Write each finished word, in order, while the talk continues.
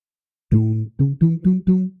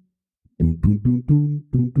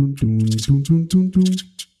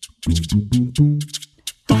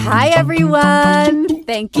Hi, everyone.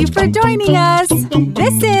 Thank you for joining us.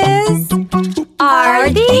 This is Are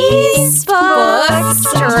These Books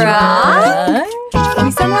Strong?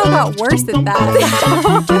 We somehow got worse at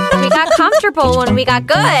that. We got comfortable when we got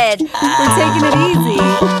good. We're taking it easy.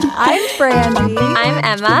 I'm Brandy. I'm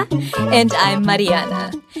Emma. And I'm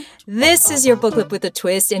Mariana. This is your book club with a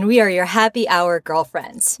twist, and we are your happy hour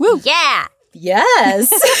girlfriends. Woo. Yeah. Yes!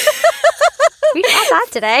 We got that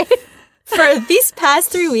today. For these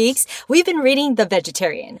past 3 weeks, we've been reading The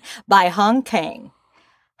Vegetarian by Hong Kang.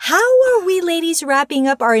 How are we ladies wrapping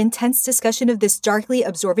up our intense discussion of this darkly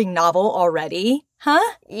absorbing novel already?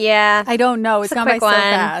 Huh? Yeah. I don't know. It's It's a gone by quick so one.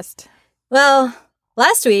 fast. Well,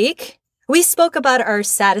 last week, we spoke about our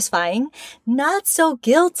satisfying, not so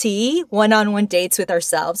guilty one-on-one dates with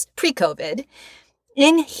ourselves pre-COVID.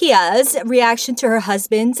 In Hia's reaction to her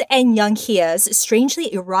husband's and young Hia's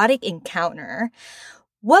strangely erotic encounter,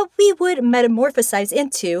 what we would metamorphosize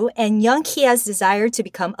into, and young Hia's desire to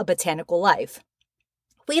become a botanical life.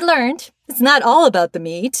 We learned it's not all about the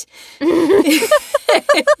meat. We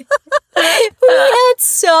had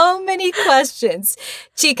so many questions.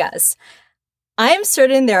 Chicas, I am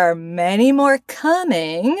certain there are many more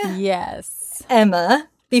coming. Yes. Emma,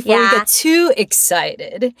 before we Yeah. get too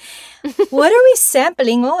excited, what are we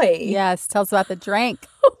sampling, oi? Yes. Tell us about the drink.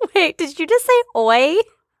 Wait, did you just say oi?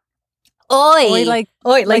 Oi.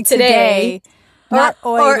 Oi, like today. Not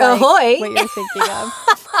Or- oi, or like ahoy. what you're thinking of.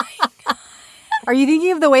 Are you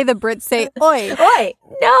thinking of the way the Brits say oi? Oi.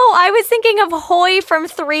 No, I was thinking of Hoy from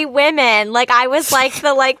Three Women. Like I was like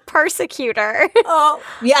the persecutor. Oh,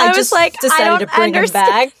 yeah, I I was just like, I decided don't to bring him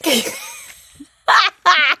back.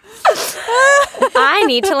 I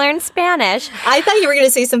need to learn Spanish. I thought you were going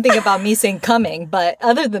to say something about me saying coming, but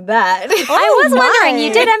other than that, I was wondering.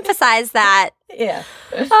 You did emphasize that. yeah.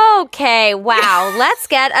 Okay, wow. Let's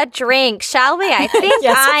get a drink, shall we? I think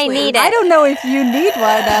Yes, I please. need it. I don't know if you need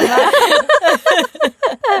one,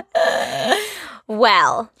 Emma.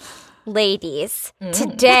 Well, ladies,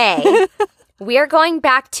 today we are going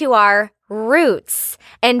back to our roots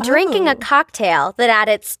and drinking a cocktail that at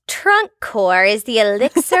its trunk core is the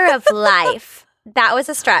elixir of life. That was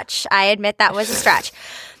a stretch. I admit that was a stretch.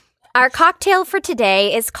 Our cocktail for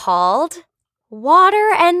today is called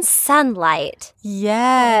Water and Sunlight.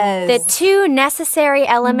 Yes. The two necessary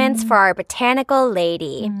elements for our botanical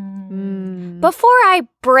lady. Before I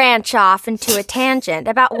branch off into a tangent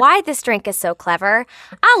about why this drink is so clever,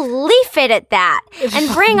 I'll leave it at that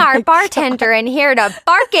and bring our bartender in here to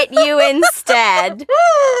bark at you instead.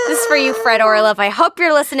 This is for you, Fred Orlov. I hope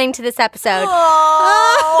you're listening to this episode.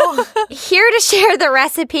 Here to share the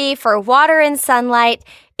recipe for Water and Sunlight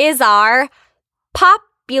is our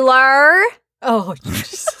popular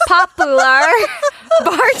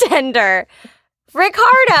bartender,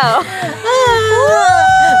 Ricardo.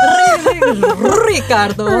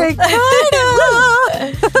 Ricardo.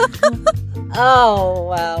 Oh,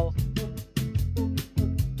 wow.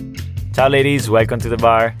 Ciao, ladies. Welcome to the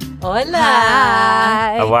bar. Hola.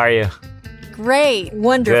 Hi. How are you? Great.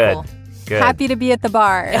 Wonderful. Good. Happy to be at the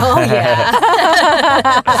bar. Oh, yeah.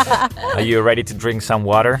 Are you ready to drink some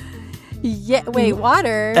water? Yeah. Wait,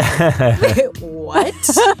 water? What?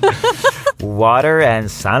 Water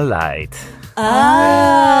and sunlight.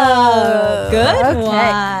 Oh, good Okay.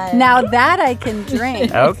 one. Now that I can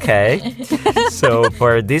drink. Okay. So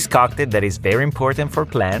for this cocktail that is very important for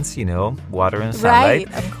plants, you know, water and sunlight.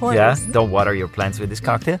 Right, of course. Yeah, don't water your plants with this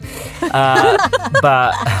cocktail.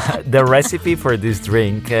 But the recipe for this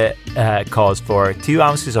drink calls for 2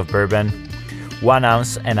 ounces of bourbon, 1.5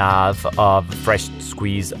 ounces of fresh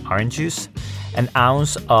squeezed orange juice, 1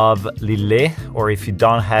 ounce of Lillet, or if you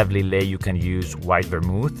don't have Lillet, you can use white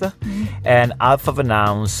vermouth, and 1/2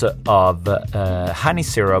 ounce of honey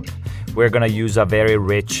syrup. We're going to use a very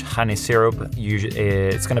rich honey syrup.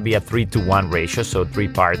 It's going to be a 3-to-1 ratio, so 3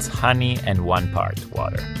 parts honey and 1 part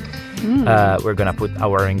water. We're going to put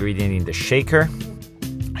our ingredient in the shaker,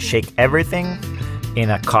 shake everything in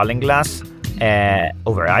a Collin glass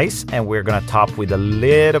over ice, and we're going to top with a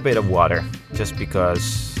little bit of water, just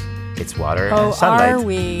because it's water and sunlight. Are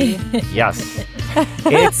we? Yes.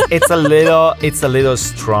 It's a little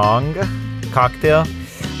strong cocktail.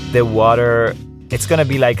 The water, it's gonna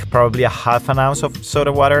be like probably 1/2 ounce of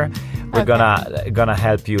soda water. We're gonna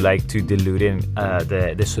help you like to dilute in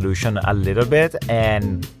the solution a little bit,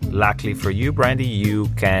 and luckily for you, Brandy, you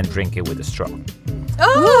can drink it with a straw.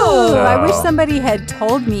 Oh, I wish So- somebody had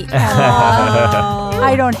told me. Emma.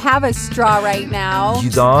 I don't have a straw right now. You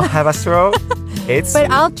don't have a straw? It's But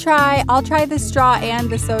I'll try the straw and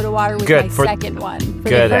the soda water with Good my for- second one. For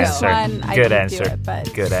good the first answer. one, I Good didn't do answer. it,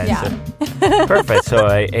 but Good yeah. answer. Perfect. So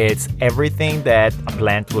it's everything that a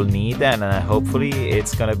plant will need, and hopefully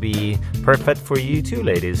it's gonna be perfect for you too,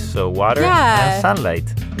 ladies. So water Yeah. and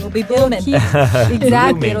sunlight. We'll be It'll blooming. keep,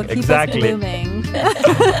 exactly. It'll keep Exactly. us blooming.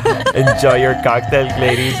 Enjoy your cocktail,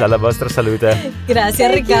 ladies. Alla vostra salute. Gracias,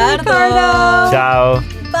 Thank you, Ricardo. Ricardo. Ciao.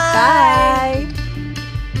 Bye.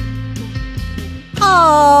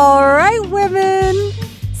 All right, women.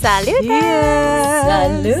 Salute. Cheers.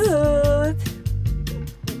 Salud.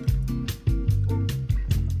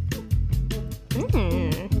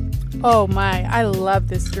 Oh my, I love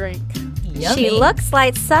this drink. Yummy. She looks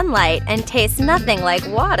like sunlight and tastes nothing like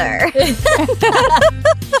water.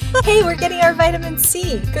 Hey, we're getting our vitamin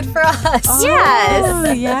C. Good for us. Yes.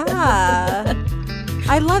 Oh, yeah.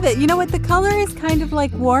 I love it. You know what? The color is kind of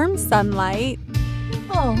like warm sunlight.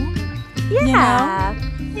 Oh, Yeah.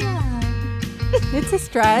 yeah. It's a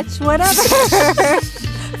stretch. Whatever.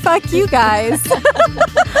 Fuck you guys.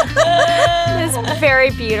 It's very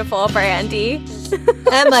beautiful, Brandy.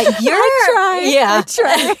 Emma, your I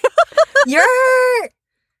try. your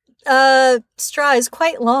straw is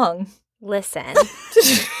quite long. Listen.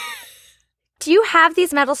 Do you have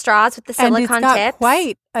these metal straws with the And silicone it's got tips?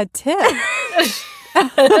 quite a tip.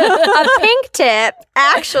 A pink tip,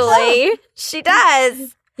 actually. She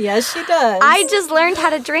does. Yes, she does. I just learned how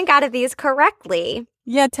to drink out of these correctly.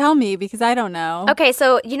 Yeah, tell me because I don't know. Okay,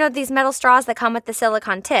 so you know these metal straws that come with the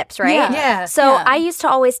silicone tips, right? Yeah. Yeah. So Yeah. I used to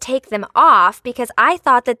always take them off because I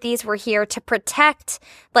thought that these were here to protect,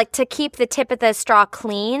 like to keep the tip of the straw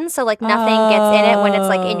clean so like nothing gets in it when it's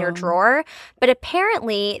like in your Oh. drawer. But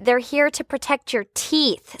apparently they're here to protect your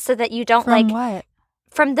teeth so that you don't From like what?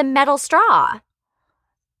 from the metal straw.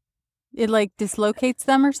 It like dislocates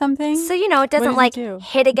them or something? So you know it doesn't does it like do?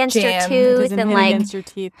 hit against Jam. your It tooth doesn't and hit like against your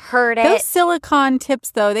teeth. hurt Those it. silicone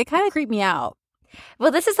tips, though, they kind of creep me out.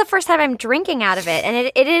 Well, this is the first time I'm drinking out of it, and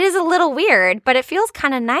it is a little weird, but it feels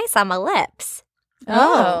kind of nice on my lips.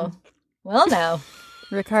 Oh. Well, now.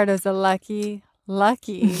 Ricardo's a lucky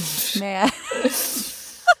man.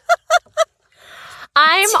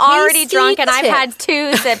 I'm already Tasty drunk, and I've tip. had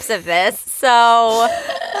 2 sips of this, so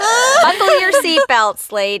buckle your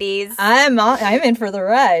seatbelts, ladies. I'm in for the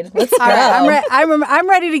ride. Let's go. All right, I'm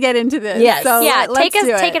ready to get into this. Yes. So Yeah, let's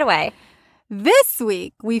do take it away. This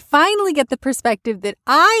week, we finally get the perspective that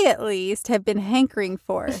I, at least, have been hankering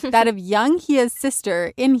for, that of Young Hye's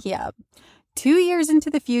sister, In-hye. 2 years into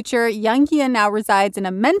the future, Young Hye now resides in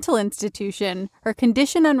a mental institution, her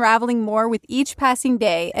condition unraveling more with each passing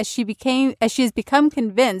day as she has become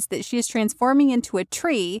convinced that she is transforming into a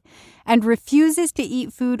tree and refuses to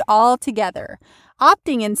eat food altogether,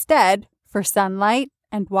 opting instead for sunlight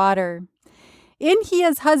and water.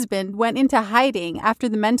 In-hye's husband went into hiding after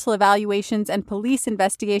the mental evaluations and police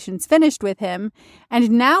investigations finished with him, and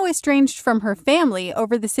now estranged from her family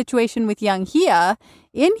over the situation with Young Hye,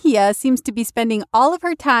 In-hye seems to be spending all of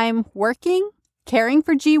her time working, caring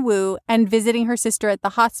for Ji-woo, and visiting her sister at the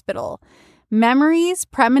hospital. Memories,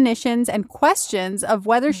 premonitions, and questions of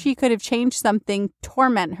whether she could have changed something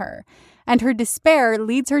torment her, and her despair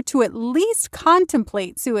leads her to at least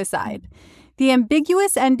contemplate suicide. The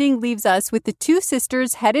ambiguous ending leaves us with the 2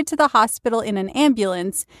 sisters headed to the hospital in an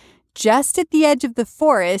ambulance, just at the edge of the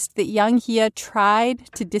forest that Young Hye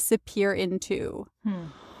tried to disappear into.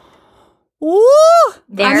 Ooh!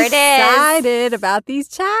 There I'm it is. excited about these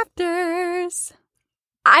chapters.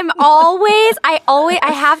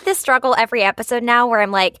 I have this struggle every episode now where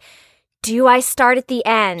I'm like, do I start at the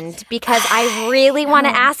end? Because I really want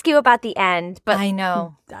to ask you about the end, but I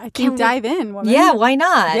know. I Can can we- dive in. Woman. Yeah, why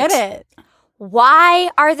not? Get it.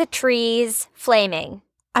 why are the trees flaming?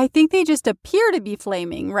 I think they just appear to be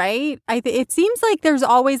flaming, right? It seems like there's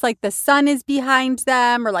always like the sun is behind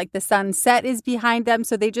them or like the sunset is behind them.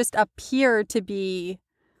 So they just appear to be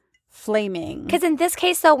flaming. Because in this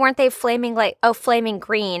case, though, weren't they flaming flaming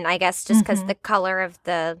green, I guess, just because the color of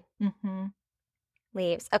the Mm-hmm.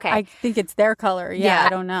 leaves. Okay. I think it's their color. Yeah, Yeah. I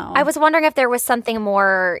don't know. I was wondering if there was something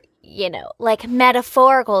more, like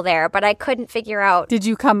metaphorical there, but I couldn't figure out. Did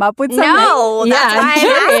you come up with something? No, Yeah, that's why I'm I'm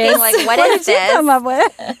curious. asking. Like, what What is did you come this?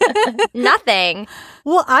 up with? Nothing.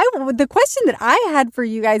 Well, the question that I had for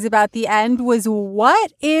you guys about the end was,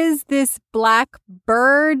 what is this black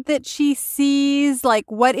bird that she sees? Like,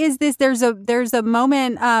 what is this? There's a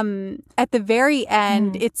moment at the very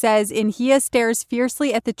end. It says, In-hye stares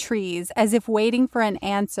fiercely at the trees as if waiting for an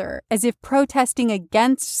answer, as if protesting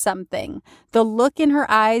against something. The look in her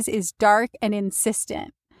eyes is dark and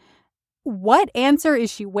insistent. What answer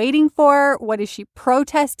is she waiting for? What is she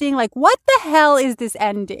protesting? Like, what the hell is this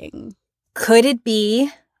ending? Could it be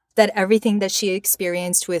that everything that she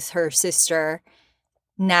experienced with her sister,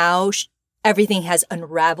 now everything has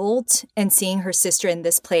unraveled, and seeing her sister in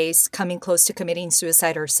this place, coming close to committing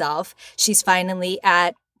suicide herself, she's finally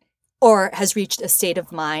at or has reached a state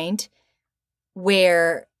of mind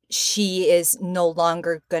where she is no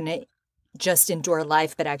longer going to just endure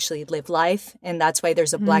life, but actually live life. And that's why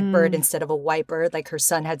there's a black bird instead of a white bird. Like her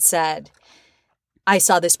son had said, I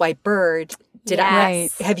saw this white bird.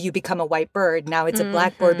 Have you become a white bird? Now it's a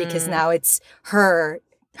black bird because now it's her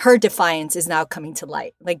defiance is now coming to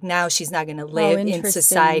light. Like now she's not going to live in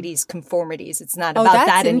society's conformities. It's not about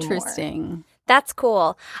that anymore. Interesting. That's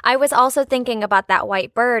cool. I was also thinking about that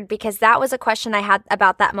white bird because that was a question I had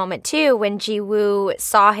about that moment too. When Ji-woo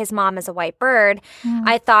saw his mom as a white bird,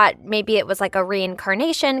 I thought maybe it was like a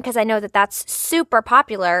reincarnation, because I know that that's super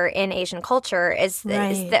popular in Asian culture. Is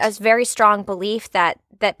a very strong belief that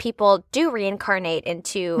people do reincarnate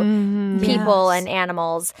into people and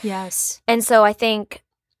animals. Yes. And so I think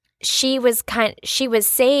she was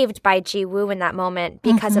saved by Ji-woo in that moment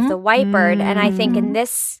because of the white bird. And I think in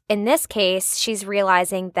this case, she's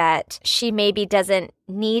realizing that she maybe doesn't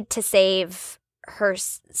need to save her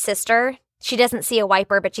sister. She doesn't see a white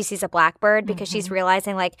bird, but she sees a black bird because she's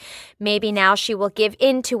realizing like maybe now she will give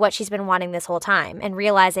in to what she's been wanting this whole time, and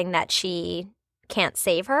realizing that she can't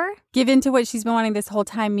save her. Give in to what she's been wanting this whole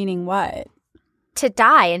time, meaning what? To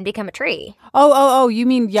die and become a tree. Oh, you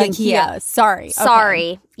mean Young Hye. Sorry.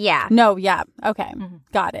 Sorry. Yeah. No, yeah. Okay.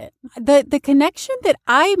 Got it. The connection that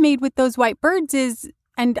I made with those white birds is,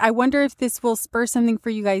 and I wonder if this will spur something for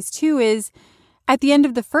you guys too, is at the end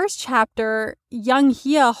of the first chapter, Young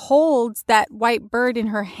Hye holds that white bird in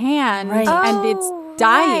her hand and it's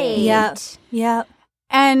dying. Yeah.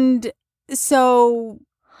 And so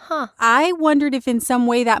I wondered if in some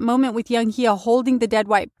way that moment with Young Hye holding the dead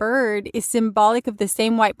white bird is symbolic of the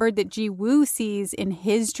same white bird that Ji-woo sees in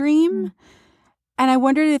his dream. And I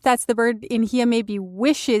wondered if that's the bird in Hye maybe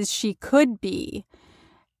wishes she could be.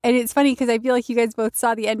 And it's funny because I feel like you guys both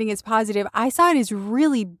saw the ending as positive. I saw it as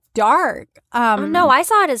really dark. No, I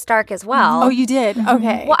saw it as dark as well. Oh, you did?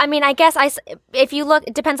 Okay. Well, I mean, I guess if you look,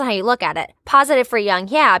 it depends on how you look at it. Positive for Young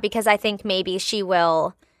Hye, because I think maybe she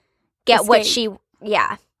will get what she,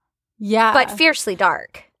 Yeah. But fiercely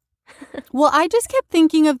dark. Well, I just kept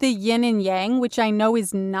thinking of the yin and yang, which I know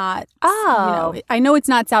is not, I know it's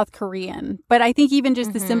not South Korean, but I think even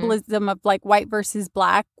just the symbolism of like white versus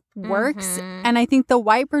black works. And I think the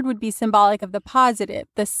white bird would be symbolic of the positive,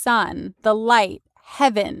 the sun, the light,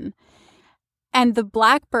 heaven. And the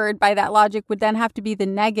black bird, by that logic, would then have to be the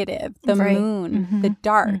negative, the moon, the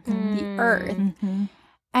dark, the earth.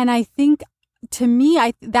 And I think, to me,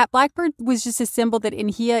 that blackbird was just a symbol that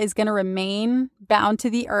Hye is going to remain bound to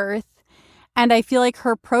the earth. And I feel like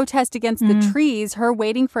her protest against the trees, her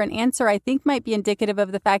waiting for an answer, I think might be indicative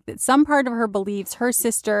of the fact that some part of her believes her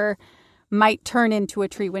sister might turn into a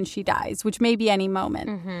tree when she dies, which may be any moment.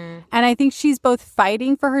 And I think she's both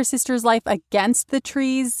fighting for her sister's life against the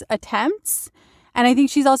tree's attempts. And I think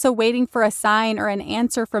she's also waiting for a sign or an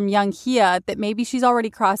answer from Young Hye that maybe she's already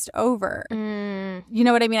crossed over. You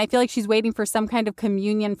know what I mean? I feel like she's waiting for some kind of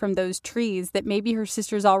communion from those trees that maybe her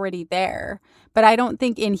sister's already there. But I don't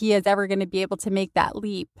think Hye is ever going to be able to make that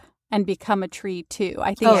leap and become a tree too.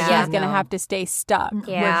 I think she's going to have to stay stuck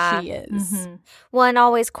where she is. Well, and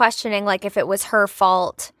always questioning like if it was her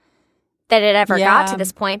fault that it ever got to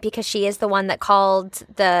this point, because she is the one that called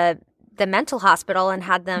the mental hospital and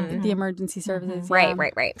had them the emergency services. Right.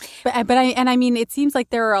 But I mean, it seems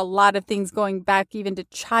like there are a lot of things going back even to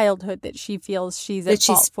childhood that she feels she's at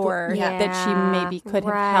fault for, that she maybe could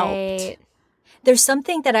have helped. There's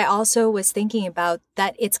something that I also was thinking about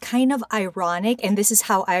that it's kind of ironic, and this is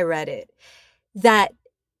how I read it, that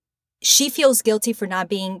she feels guilty for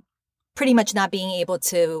pretty much not being able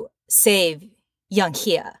to save Young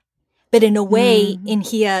Hye. But in a way,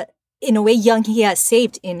 Young Hye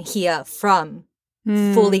saved Hye from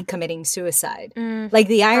fully committing suicide. Like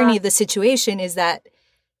the irony of the situation is that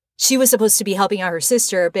she was supposed to be helping out her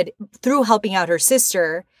sister, but through helping out her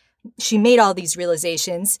sister, she made all these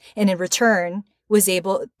realizations, and in return was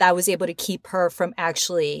able to keep her from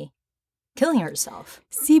actually killing herself.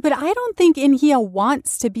 See, but I don't think Hye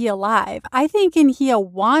wants to be alive. I think Hye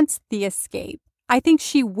wants the escape. I think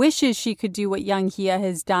she wishes she could do what Young Hye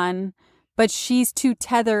has done, but she's too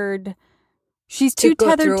tethered. She's too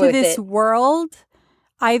tethered to this world,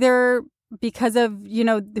 either because of,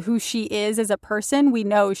 who she is as a person. We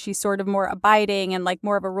know she's sort of more abiding and like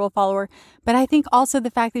more of a rule follower. But I think also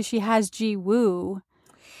the fact that she has Ji-woo,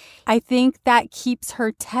 I think that keeps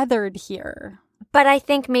her tethered here. But I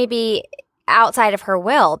think maybe outside of her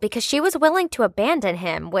will because she was willing to abandon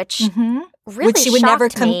him, which really Which she would never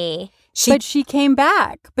shocked me. But she came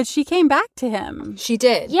back. But she came back to him. She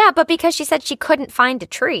did. Yeah, but because she said she couldn't find a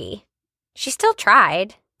tree. She still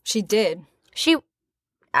tried. She did.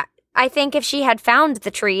 I think if she had found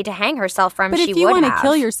the tree to hang herself from, but she would have. if you want to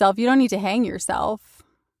kill yourself, you don't need to hang yourself.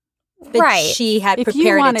 But right. she had If prepared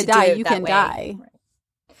you want it to to die, do it you that can way. die.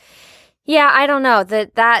 Yeah, I don't know.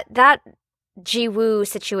 That Ji-woo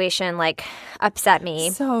situation upset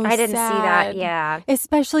me. So I didn't see that. sad. Yeah.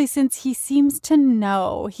 Especially since he seems to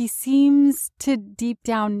know. He seems to deep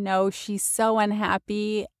down know she's so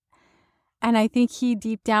unhappy. And I think he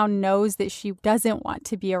deep down knows that she doesn't want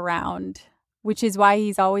to be around, which is why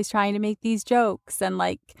he's always trying to make these jokes and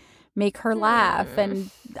make her laugh.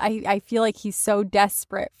 And I feel like he's so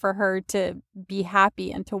desperate for her to be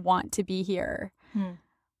happy and to want to be here.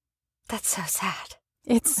 That's so sad.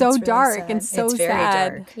 It's so That's really dark sad. and so It's very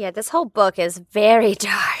sad. dark. Yeah, this whole book is very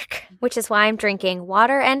dark, which is why I'm drinking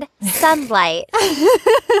water and sunlight.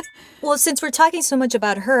 Well, since we're talking so much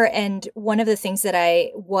about her, and one of the things that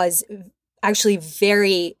I was actually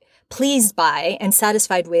very pleased by and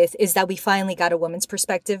satisfied with is that we finally got a woman's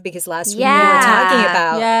perspective, because last week we were talking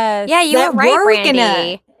about Yes. Yeah, you that were right, we're gonna-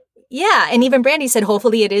 Brandy. Yeah, and even Brandy said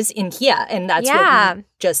hopefully it is in here, and that's what we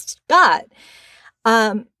just got.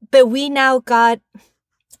 But we now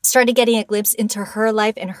started getting a glimpse into her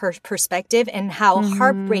life and her perspective, and how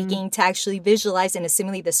heartbreaking to actually visualize and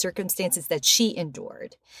assimilate the circumstances that she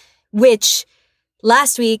endured, which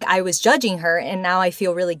last week I was judging her, and now I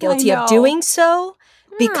feel really guilty of doing so,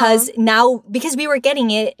 because we were getting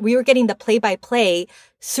the play-by-play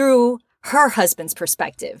through her husband's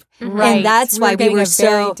perspective. Right. And that's why we getting were a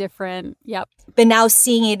very so different. Yep. but now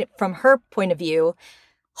seeing it from her point of view,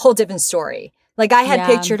 whole different story. Like I had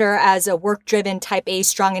pictured her as a work-driven type A,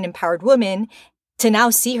 strong and empowered woman, to now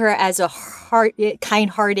see her as a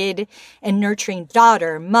kind-hearted and nurturing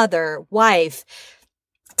daughter, mother, wife,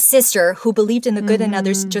 sister who believed in the good in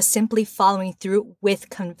others, just simply following through with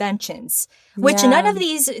conventions, which none of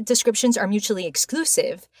these descriptions are mutually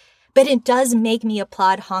exclusive. But it does make me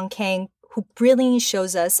applaud Hong Kang, who brilliantly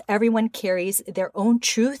shows us everyone carries their own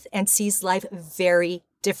truth and sees life very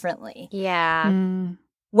differently. Yeah.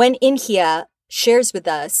 When Inhya shares with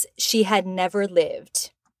us, she had never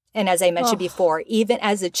lived. And as I mentioned before, even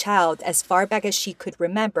as a child, as far back as she could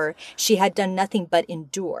remember, she had done nothing but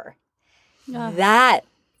endure. That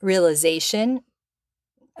realization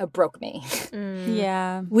broke me.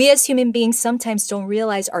 Yeah. We as human beings sometimes don't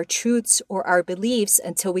realize our truths or our beliefs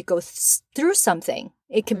until we go through something.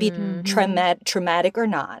 It could be traumatic or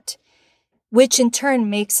not, which in turn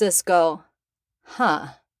makes us go, huh.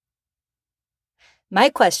 My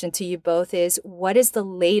question to you both is, what is the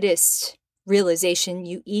latest realization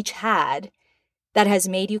you each had that has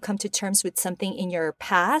made you come to terms with something in your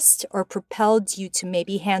past or propelled you to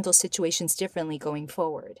maybe handle situations differently going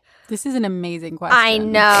forward? This is an amazing question. I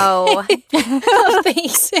know.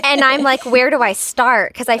 Thanks. And I'm like, where do I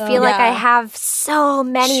start? Because I feel like I have so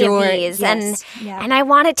many of these, and I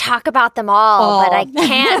want to talk about them all, but I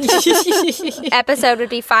can't. Episode would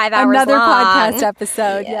be 5 hours Another long. podcast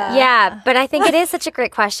episode. Yeah. Yeah, but I think it is such a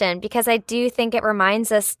great question, because I do think it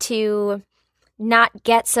reminds us to not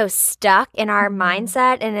get so stuck in our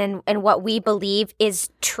mindset and in what we believe is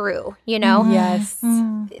true, you know? Yes.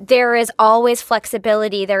 There is always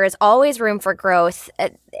flexibility. There is always room for growth.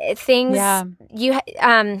 Things you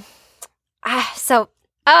I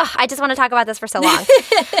just want to talk about this for so long.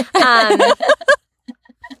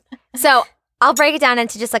 So I'll break it down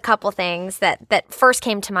into just a couple things that first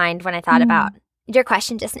came to mind when I thought about your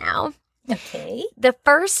question just now. Okay. The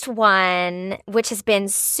first one, which has been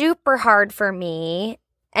super hard for me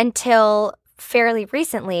until fairly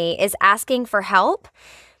recently, is asking for help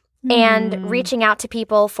and reaching out to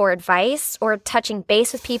people for advice, or touching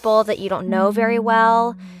base with people that you don't know very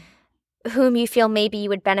well, whom you feel maybe you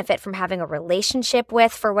would benefit from having a relationship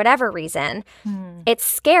with for whatever reason. It's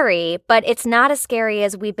scary, but it's not as scary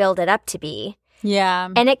as we build it up to be. Yeah.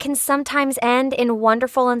 And it can sometimes end in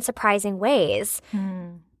wonderful and surprising ways.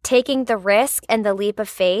 Taking the risk and the leap of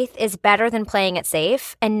faith is better than playing it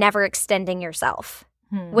safe and never extending yourself,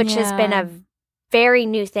 which has been a very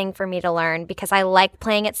new thing for me to learn, because I like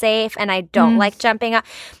playing it safe and I don't like jumping up.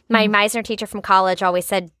 My Meisner teacher from college always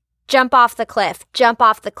said, jump off the cliff.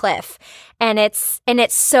 And it's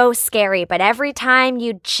so scary, but every time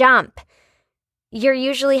you jump, you're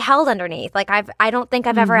usually held underneath. Like I don't think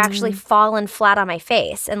I've ever actually fallen flat on my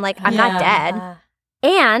face, and like I'm not dead.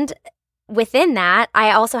 And within that,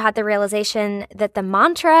 I also had the realization that the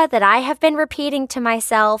mantra that I have been repeating to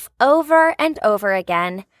myself over and over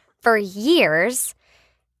again for years,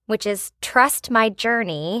 which is trust my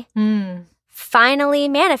journey, finally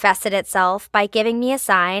manifested itself by giving me a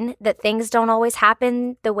sign that things don't always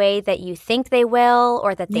happen the way that you think they will,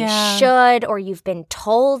 or that they should, or you've been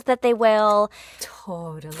told that they will.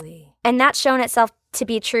 Totally. And that's shown itself to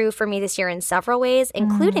be true for me this year in several ways,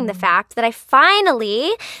 including the fact that I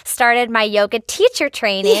finally started my yoga teacher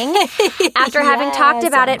training after having talked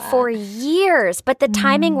about it for years. But the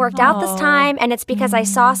timing worked out this time, and it's because I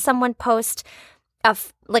saw someone post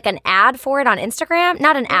an ad for it on Instagram.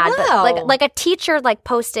 Not an ad, but like a teacher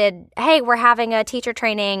posted, "Hey, we're having a teacher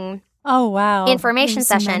training information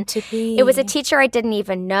session." It was a teacher I didn't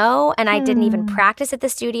even know, and I didn't even practice at the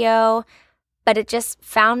studio, but it just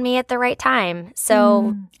found me at the right time.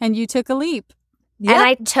 So And you took a leap. And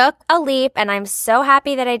I took a leap, and I'm so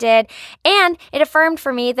happy that I did. And it affirmed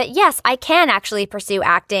for me that, yes, I can actually pursue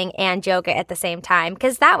acting and yoga at the same time,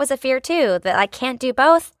 because that was a fear too, that I can't do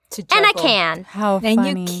both. And I can. How funny.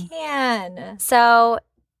 And you can. So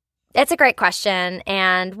it's a great question.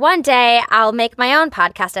 And one day I'll make my own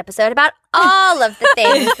podcast episode about all of the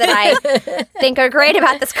things that I think are great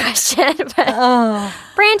about this question. But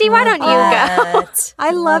Brandy, why don't you go?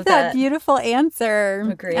 I love that beautiful answer.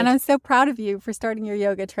 Agreed. And I'm so proud of you for starting your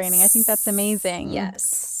yoga training. I think that's amazing.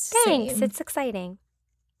 Yes. Thanks. Same. It's exciting.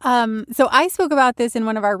 So I spoke about this in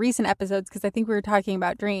one of our recent episodes because I think we were talking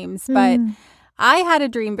about dreams, but I had a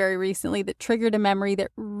dream very recently that triggered a memory that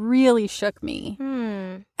really shook me.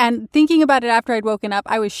 And thinking about it after I'd woken up,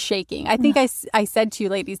 I was shaking. I think I said to you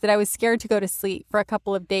ladies that I was scared to go to sleep for a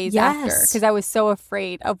couple of days after because I was so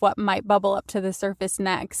afraid of what might bubble up to the surface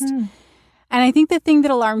next. And I think the thing that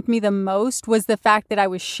alarmed me the most was the fact that I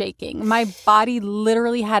was shaking. My body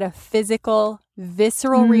literally had a physical,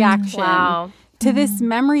 visceral reaction to this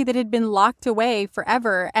memory that had been locked away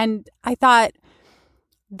forever. And I thought,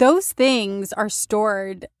 those things are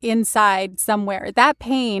stored inside somewhere. That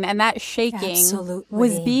pain and that shaking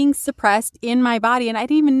was being suppressed in my body, and I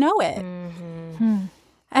didn't even know it.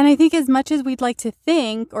 And I think as much as we'd like to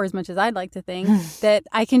think, or as much as I'd like to think, that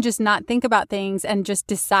I can just not think about things and just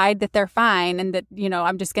decide that they're fine and that,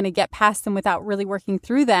 I'm just going to get past them without really working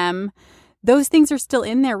through them, those things are still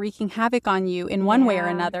in there wreaking havoc on you in one way or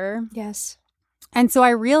another. Yes. And so I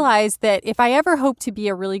realized that if I ever hope to be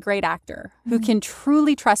a really great actor who can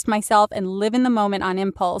truly trust myself and live in the moment on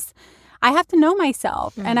impulse, I have to know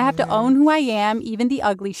myself and I have to own who I am, even the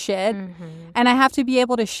ugly shit. And I have to be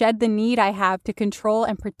able to shed the need I have to control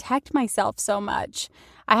and protect myself so much.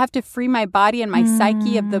 I have to free my body and my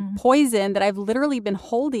psyche of the poison that I've literally been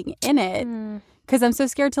holding in it because I'm so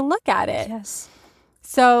scared to look at it. Yes.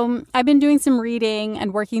 So I've been doing some reading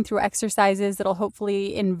and working through exercises that'll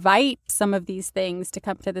hopefully invite some of these things to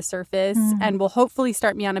come to the surface and will hopefully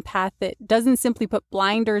start me on a path that doesn't simply put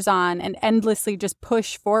blinders on and endlessly just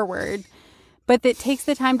push forward, but that takes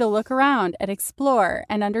the time to look around and explore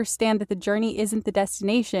and understand that the journey isn't the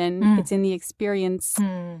destination, it's in the experience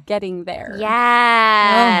getting there.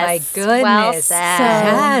 Yes. Oh, my goodness. Well said.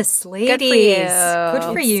 Yes, ladies. Good for you. Good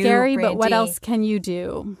for It's you, scary, but what Brandy. else can you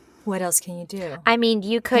do? What else can you do? I mean,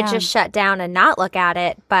 you could just shut down and not look at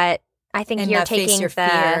it, but I think And you're not face taking your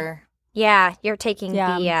fear. you're taking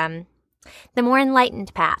the more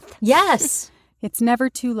enlightened path. Yes. It's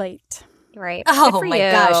never too late. Right. Good Oh for my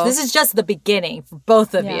you. gosh, this is just the beginning for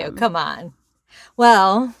both of Yeah. you. Come on.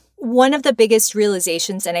 Well, one of the biggest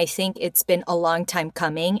realizations, and I think it's been a long time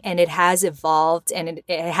coming, and it has evolved and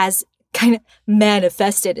it has kind of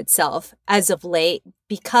manifested itself as of late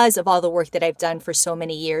because of all the work that I've done for so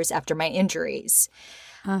many years after my injuries.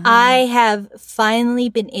 I have finally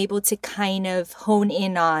been able to kind of hone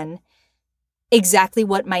in on exactly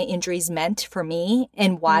what my injuries meant for me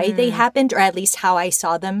and why they happened, or at least how I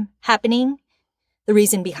saw them happening, the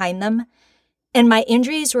reason behind them. And my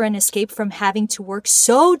injuries were an escape from having to work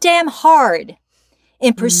so damn hard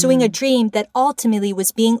in pursuing a dream that ultimately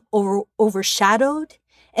was being overshadowed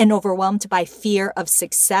and overwhelmed by fear of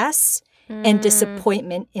success and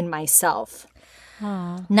disappointment in myself.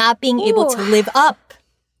 Not being able to live up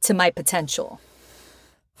to my potential.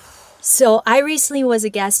 So I recently was a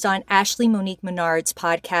guest on Ashley Monique Menard's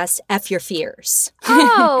podcast, F Your Fears.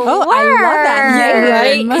 Oh, I love that word.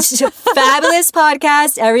 name. Right? It's a fabulous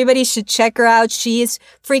podcast. Everybody should check her out. She is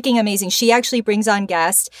freaking amazing. She actually brings on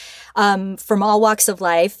guests from all walks of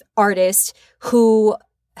life, artists who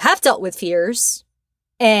have dealt with fears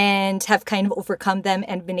and have kind of overcome them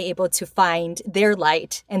and been able to find their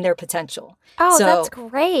light and their potential. Oh, So- that's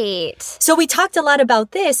great. So we talked a lot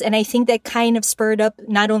about this, and I think that kind of spurred up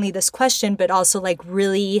not only this question, but also like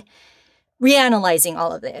really reanalyzing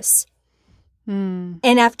all of this. Mm.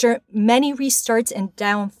 And after many restarts and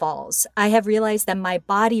downfalls, I have realized that my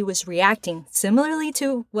body was reacting similarly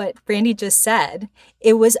to what Brandy just said.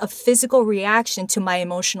 It was a physical reaction to my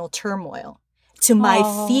emotional turmoil, to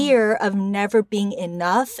my fear of never being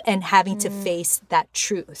enough and having to face that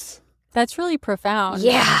truth. That's really profound.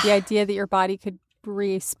 Yeah. The idea that your body could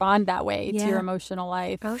respond that way to Yeah. your emotional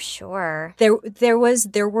life. Oh, sure. There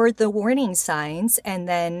were the warning signs, and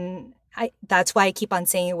then that's why I keep on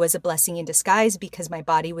saying it was a blessing in disguise, because my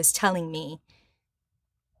body was telling me,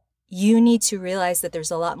 you need to realize that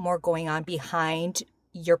there's a lot more going on behind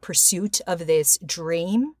your pursuit of this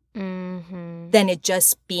dream than it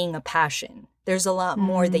just being a passion. There's a lot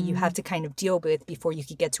more that you have to kind of deal with before you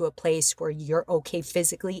could get to a place where you're okay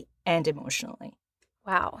physically and emotionally.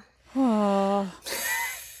 Wow. Oh,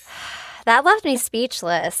 That left me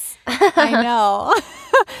speechless. I know.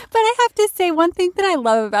 But I have to say, one thing that I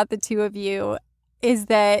love about the two of you is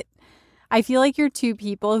that I feel like you're two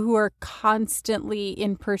people who are constantly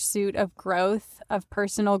in pursuit of growth, of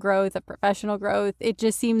personal growth, of professional growth. It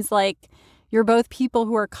just seems like you're both people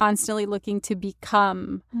who are constantly looking to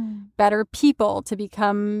become better people, to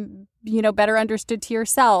become, better understood to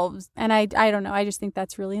yourselves. And I don't know. I just think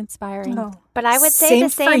that's really inspiring. Oh. But I would say the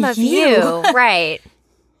same for of you. Right.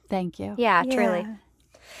 Thank you. Yeah, truly.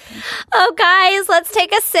 Oh, guys, let's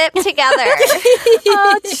take a sip together.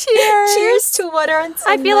 Oh, cheers. Cheers to water and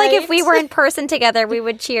sunlight. I feel like if we were in person together, we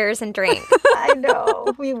would cheers and drink. I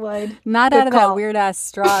know, we would. Not Good out of call. that weird ass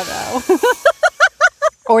straw, though.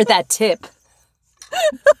 Or that tip. She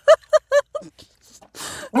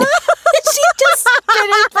just spit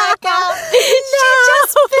it back out. She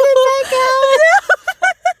just spit it back out.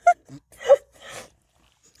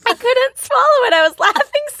 I couldn't swallow it. I was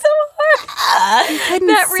laughing so hard. Couldn't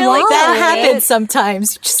That really swallow That it. happens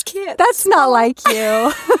sometimes. You just can't. That's not like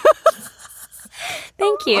you.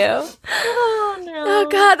 Thank you. Oh, no. Oh,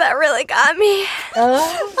 God, that really got me.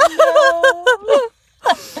 Oh,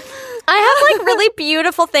 I have like really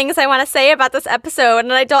beautiful things I want to say about this episode,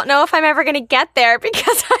 and I don't know if I'm ever going to get there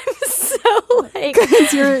because I'm so like,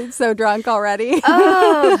 Because you're so drunk already.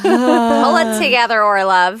 oh, pull it together,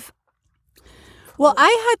 Orlov. Well,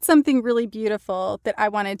 I had something really beautiful that I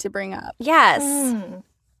wanted to bring up. Yes.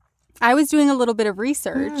 I was doing a little bit of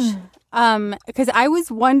research because I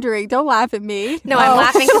was wondering, don't laugh at me. No, I'm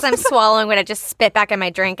laughing because I'm swallowing what I just spit back in my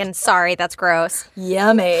drink, and sorry, that's gross.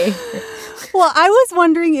 yummy. Well, I was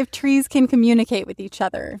wondering if trees can communicate with each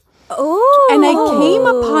other. Oh. And I came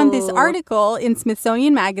upon this article in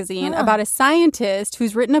Smithsonian Magazine about a scientist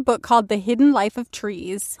who's written a book called The Hidden Life of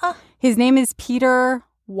Trees. His name is Peter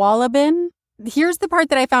Wohlleben. Here's the part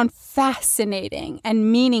that I found fascinating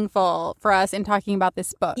and meaningful for us in talking about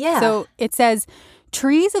this book. Yeah. So it says,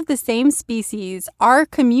 trees of the same species are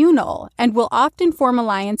communal and will often form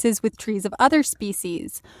alliances with trees of other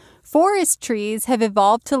species. Forest trees have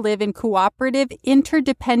evolved to live in cooperative,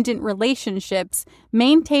 interdependent relationships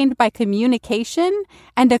maintained by communication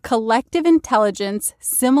and a collective intelligence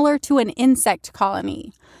similar to an insect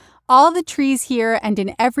colony. All the trees here and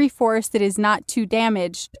in every forest that is not too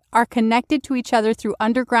damaged are connected to each other through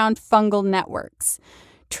underground fungal networks.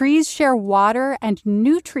 Trees share water and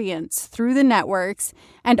nutrients through the networks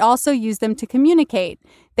and also use them to communicate.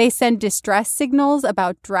 They send distress signals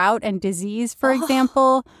about drought and disease, for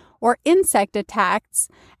example, or insect attacks,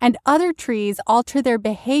 and other trees alter their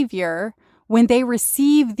behavior when they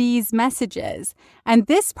receive these messages. And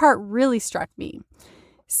this part really struck me.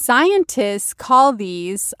 Scientists call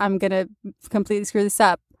these, I'm going to completely screw this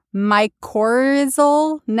up,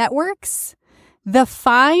 mycorrhizal networks. The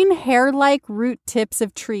fine hair-like root tips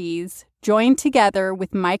of trees join together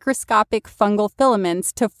with microscopic fungal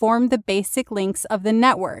filaments to form the basic links of the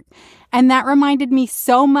network. And that reminded me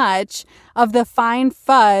so much of the fine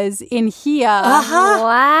fuzz in Hia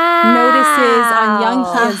Wow. notices on young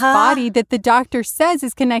Hia's body that the doctor says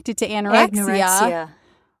is connected to anorexia.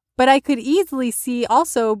 But I could easily see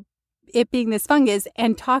also it being this fungus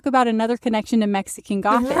and talk about another connection to Mexican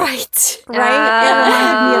Gothic. Right. Right? It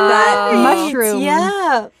reminded me of that mushroom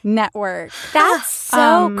Yeah. network. That's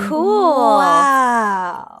so cool.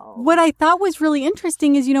 Wow. What I thought was really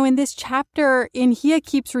interesting is, in this chapter, Inhia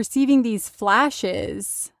keeps receiving these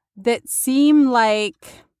flashes that seem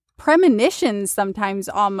like premonitions sometimes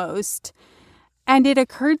almost. And it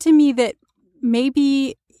occurred to me that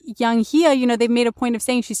maybe young Hia, they've made a point of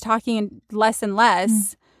saying she's talking less and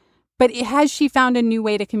less. But has she found a new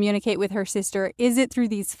way to communicate with her sister? Is it through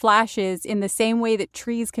these flashes in the same way that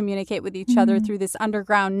trees communicate with each other through this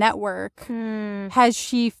underground network? Has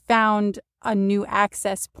she found a new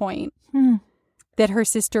access point that her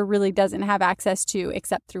sister really doesn't have access to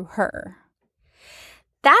except through her?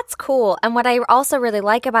 That's cool. And what I also really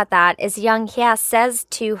like about that is Young Hye says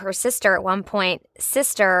to her sister at one point,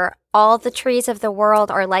 "Sister, all the trees of the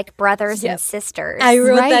world are like brothers and sisters." I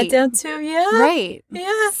wrote that Right. down too. Yeah. Right.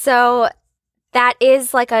 Yeah. So that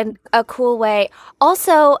is like a cool way.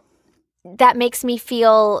 Also, that makes me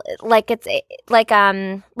feel like it's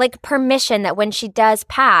like permission that when she does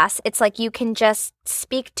pass, it's like you can just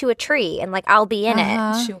speak to a tree and like I'll be in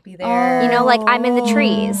it. She'll be there. You know, like I'm in the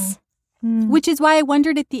trees. Which is why I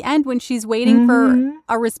wondered at the end when she's waiting for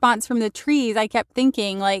a response from the trees, I kept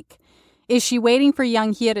thinking, like, is she waiting for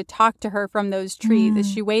Young Hye to talk to her from those trees?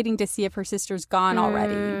 Is she waiting to see if her sister's gone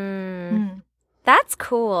already? That's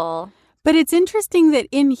cool. But it's interesting that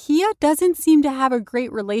In Hye doesn't seem to have a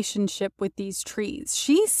great relationship with these trees.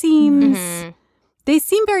 She seems, they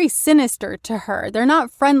seem very sinister to her. They're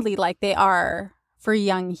not friendly like they are for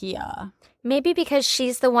Young Hye. Maybe because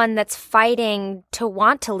she's the one that's fighting to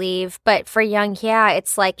want to leave, but for Young Hye,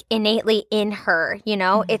 it's like innately in her, you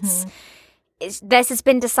know? It's this has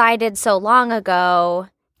been decided so long ago,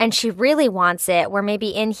 and she really wants it, where maybe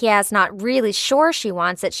In Hye's not really sure she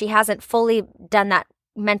wants it. She hasn't fully done that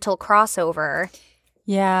mental crossover.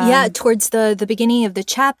 Yeah. Yeah, towards the beginning of the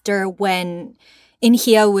chapter when In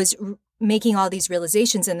Hye was making all these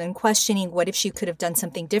realizations and then questioning what if she could have done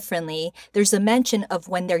something differently, there's a mention of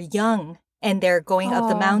when they're young and they're going up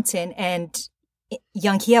the mountain and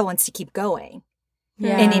Young Hye wants to keep going.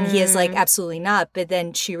 Yeah. And In Hye is like, absolutely not. But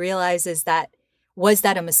then she realizes was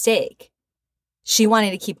that a mistake? She wanted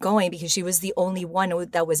to keep going because she was the only one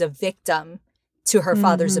that was a victim to her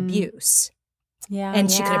father's abuse. Yeah. And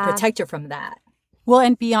she couldn't protect her from that. Well,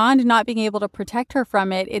 and beyond not being able to protect her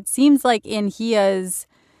from it, it seems like In Hye's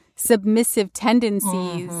submissive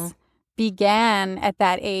tendencies began at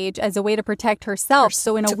that age as a way to protect herself.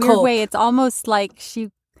 So in a weird way, it's almost like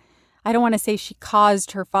I don't want to say she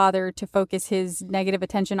caused her father to focus his negative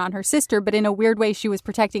attention on her sister, but in a weird way, she was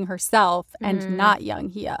protecting herself and not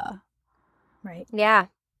Young Hye. Right. Yeah.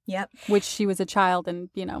 Yep. Which she was a child and,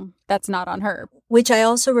 that's not on her. Which I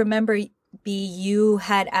also remember, you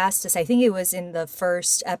had asked us, I think it was in the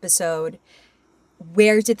first episode,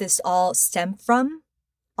 where did this all stem from?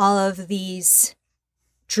 All of these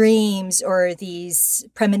dreams or these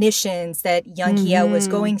premonitions that Young Hye was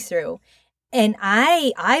going through. And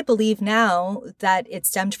I believe now that it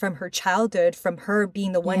stemmed from her childhood, from her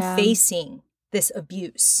being the one facing this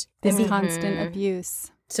abuse. This constant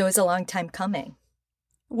abuse. So it's a long time coming.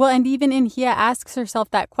 Well, and even In Hye asks herself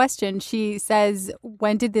that question. She says,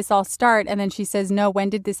 when did this all start? And then she says, no, when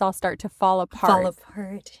did this all start to fall apart? Fall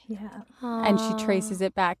apart, yeah. And she traces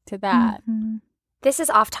it back to that. This is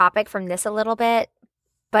off topic from this a little bit,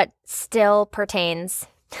 but still pertains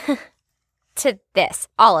to this,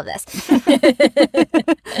 all of this.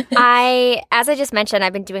 As I just mentioned,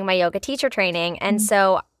 I've been doing my yoga teacher training. And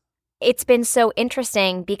so it's been so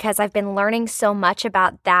interesting because I've been learning so much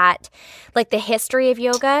about that, like the history of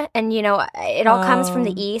yoga. And, it all comes from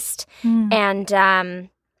the East and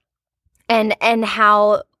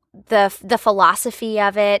how the philosophy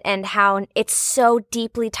of it and how it's so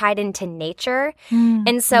deeply tied into nature.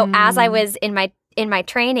 And so as I was in my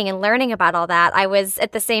training and learning about all that, I was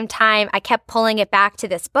at the same time, I kept pulling it back to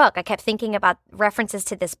this book. I kept thinking about references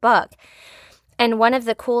to this book. And one of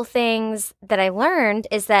the cool things that I learned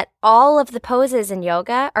is that all of the poses in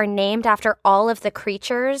yoga are named after all of the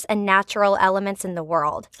creatures and natural elements in the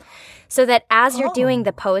world. So that as you're doing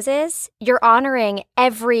the poses, you're honoring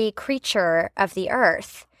every creature of the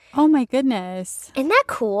earth. Oh my goodness. Isn't that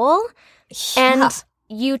cool? Yeah. And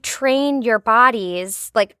you train your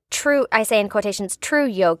bodies, like true, I say in quotations, true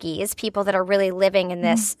yogis, people that are really living in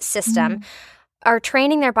this system, are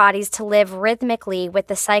training their bodies to live rhythmically with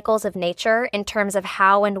the cycles of nature in terms of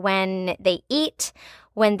how and when they eat,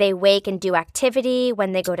 when they wake and do activity,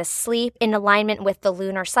 when they go to sleep, in alignment with the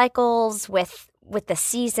lunar cycles, with the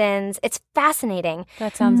seasons. It's fascinating.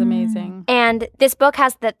 That sounds amazing. And this book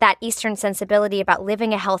has that Eastern sensibility about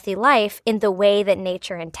living a healthy life in the way that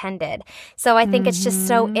nature intended. So I think it's just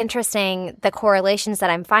so interesting, the correlations that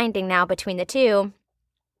I'm finding now between the two.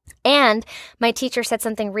 And my teacher said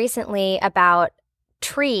something recently about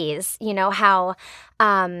trees, how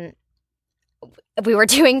we were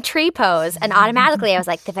doing tree pose, and automatically I was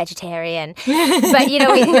like, the vegetarian. But,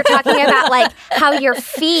 we were talking about like how your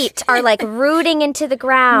feet are like rooting into the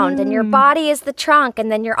ground and your body is the trunk,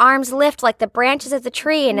 and then your arms lift like the branches of the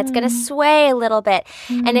tree and it's going to sway a little bit.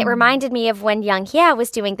 And it reminded me of when Young Hye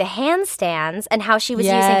was doing the handstands and how she was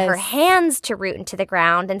using her hands to root into the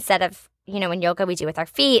ground instead of, in yoga we do with our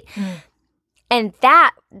feet. And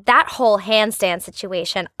that whole handstand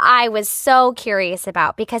situation, I was so curious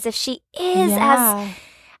about, because if she is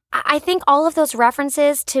I think all of those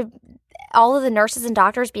references to all of the nurses and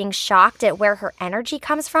doctors being shocked at where her energy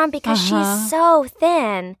comes from because she's so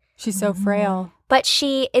thin. She's so frail. But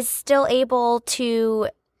she is still able to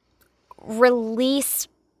release,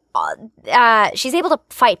 she's able to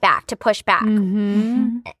fight back, to push back.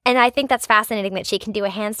 Mm-hmm. And I think that's fascinating that she can do a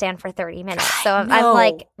handstand for 30 minutes. So I'm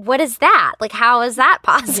like, what is that? Like, how is that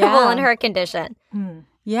possible in her condition?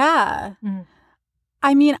 Yeah.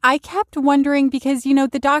 I mean, I kept wondering because, you know,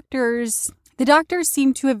 the doctors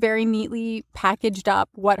seem to have very neatly packaged up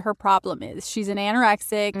what her problem is. She's an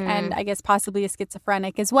anorexic and I guess possibly a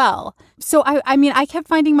schizophrenic as well. So, I mean, I kept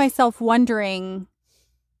finding myself wondering,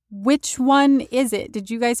 which one is it? Did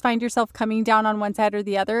you guys find yourself coming down on one side or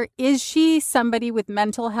the other? Is she somebody with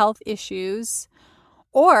mental health issues?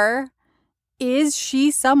 Or is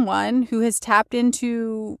she someone who has tapped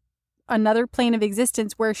into another plane of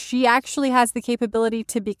existence where she actually has the capability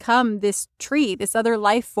to become this tree, this other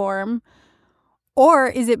life form? Or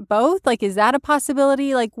is it both? Like, is that a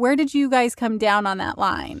possibility? Like, where did you guys come down on that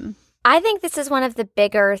line? I think this is one of the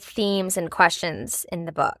bigger themes and questions in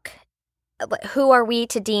the book. Who are we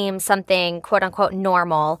to deem something, quote unquote,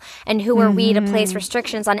 normal? And who are we to place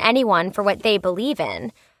restrictions on anyone for what they believe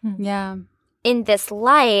in? Yeah. In this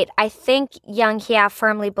light, I think Young Hya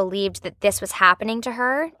firmly believed that this was happening to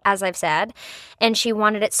her, as I've said, and she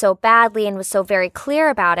wanted it so badly and was so very clear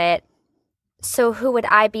about it. So who would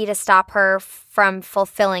I be to stop her from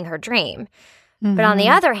fulfilling her dream? But on the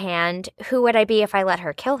other hand, who would I be if I let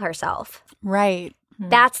her kill herself? Right.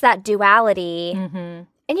 That's that duality.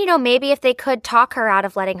 And, you know, maybe if they could talk her out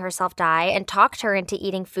of letting herself die and talked her into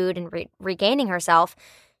eating food and regaining herself,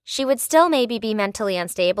 she would still maybe be mentally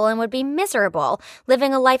unstable and would be miserable,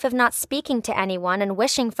 living a life of not speaking to anyone and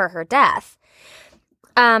wishing for her death.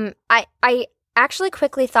 I actually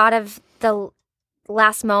quickly thought of the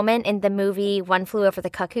last moment in the movie One Flew Over the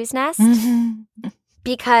Cuckoo's Nest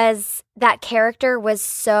because that character was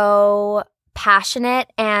so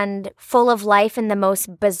passionate and full of life in the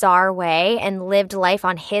most bizarre way and lived life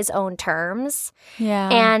on his own terms. Yeah.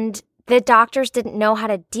 And the doctors didn't know how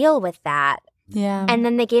to deal with that. Yeah. And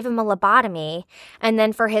then they gave him a lobotomy. And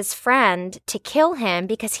then for his friend to kill him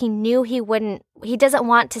because he knew he doesn't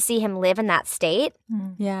want to see him live in that state.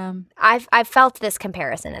 Yeah. I've felt this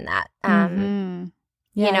comparison in that.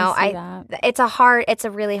 Yeah, you know, I see that. it's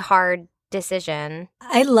a really hard decision.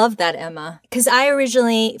 I love that, Emma, because I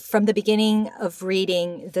originally, from the beginning of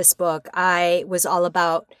reading this book, I was all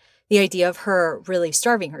about the idea of her really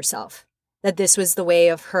starving herself, that this was the way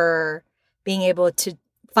of her being able to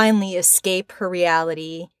finally escape her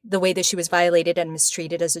reality, the way that she was violated and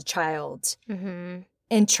mistreated as a child.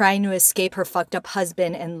 And trying to escape her fucked up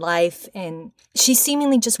husband and life. And she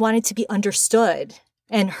seemingly just wanted to be understood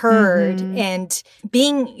and heard, and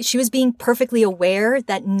she was being perfectly aware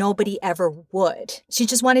that nobody ever would. She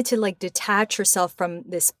just wanted to like detach herself from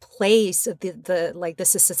this place of the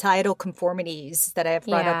societal conformities that I have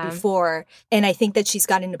brought up before. And I think that she's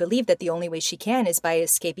gotten to believe that the only way she can is by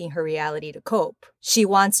escaping her reality to cope. She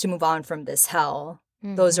wants to move on from this hell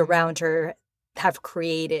those around her have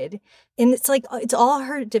created. And it's like, it's all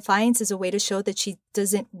her defiance is a way to show that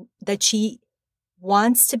she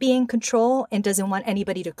wants to be in control and doesn't want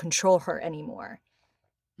anybody to control her anymore.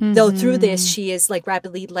 Though through this, she is like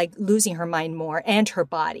rapidly like losing her mind more and her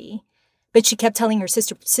body. But she kept telling her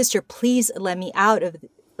sister, please let me out of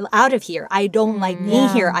here. I don't like being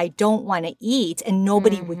here. I don't want to eat. And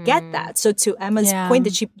nobody would get that. So to Emma's point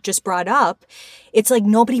that she just brought up, it's like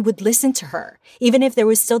nobody would listen to her. Even if there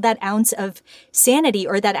was still that ounce of sanity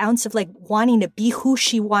or that ounce of like wanting to be who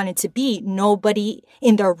she wanted to be, nobody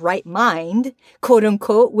in their right mind, quote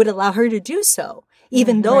unquote, would allow her to do so.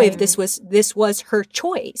 Even though if this was her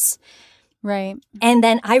choice. Right. And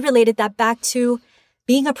then I related that back to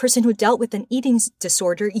being a person who dealt with an eating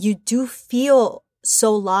disorder. You do feel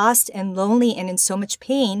so lost and lonely and in so much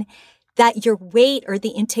pain that your weight or the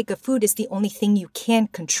intake of food is the only thing you can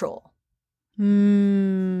control.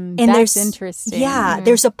 And that's interesting. Yeah,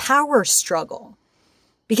 there's a power struggle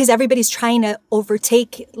because everybody's trying to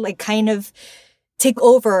take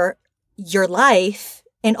over your life,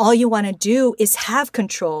 and all you want to do is have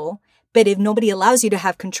control. But if nobody allows you to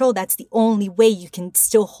have control, that's the only way you can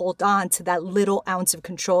still hold on to that little ounce of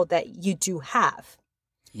control that you do have.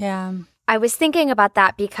 Yeah. I was thinking about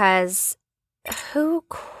that because who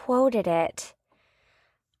quoted it?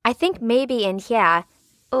 I think maybe in here.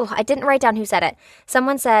 Oh, I didn't write down who said it.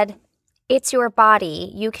 Someone said, it's your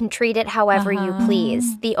body. You can treat it however you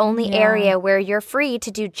please. The only area where you're free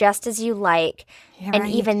to do just as you like. And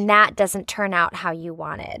even that doesn't turn out how you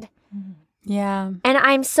wanted. Yeah. And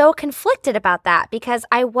I'm so conflicted about that because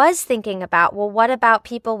I was thinking about, well, what about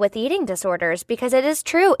people with eating disorders? Because it is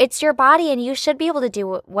true. It's your body and you should be able to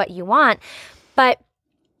do what you want. But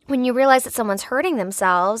when you realize that someone's hurting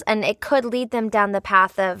themselves and it could lead them down the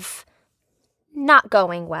path of not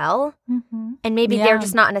going well, and maybe they're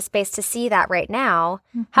just not in a space to see that right now,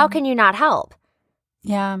 how can you not help?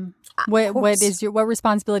 Yeah. What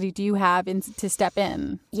responsibility do you have to step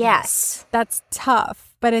in? Yes. That's tough.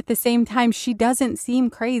 But at the same time, she doesn't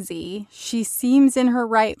seem crazy. She seems in her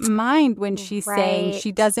right mind when she's saying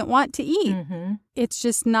she doesn't want to eat. It's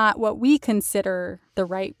just not what we consider the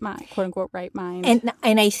right mind, quote unquote, right mind.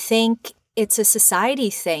 And I think it's a society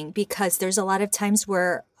thing because there's a lot of times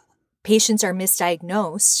where patients are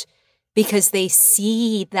misdiagnosed because they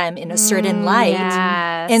see them in a certain light.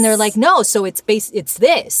 Yes. And they're like, no, so it's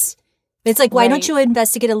this. It's like, why don't you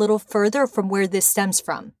investigate a little further from where this stems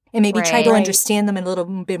from? And maybe try to understand them a little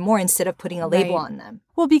bit more instead of putting a label on them.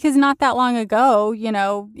 Well, because not that long ago,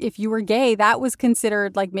 if you were gay, that was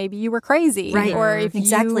considered like maybe you were crazy. Right. Or if you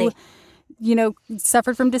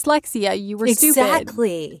suffered from dyslexia, you were stupid.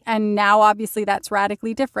 Exactly. And now, obviously, that's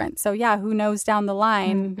radically different. So, yeah, who knows down the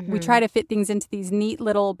line? We try to fit things into these neat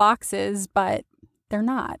little boxes, but they're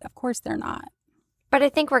not. Of course they're not. But I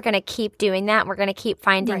think we're going to keep doing that. We're going to keep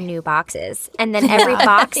finding new boxes. And then every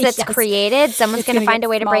box that's created, someone's going to find a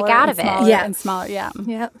way to break out of it. And smaller, yeah.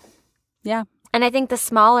 Yeah. And I think the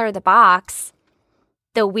smaller the box,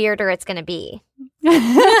 the weirder it's going to be.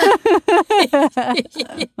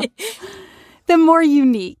 The more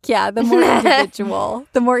unique, the more individual.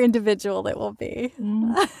 The more individual it will be.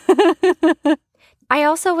 I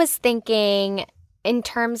also was thinking in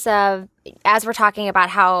terms of, as we're talking about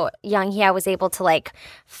how Young Hye was able to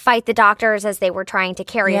fight the doctors as they were trying to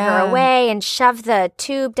carry her away and shove the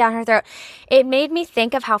tube down her throat, it made me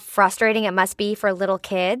think of how frustrating it must be for little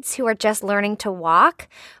kids who are just learning to walk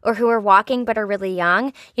or who are walking but are really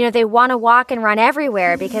young. They want to walk and run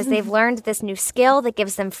everywhere because they've learned this new skill that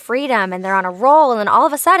gives them freedom and they're on a roll, and then all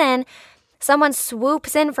of a sudden someone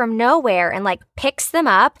swoops in from nowhere and picks them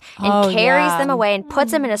up and carries them away and puts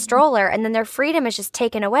them in a stroller, and then their freedom is just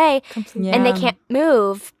taken away and they can't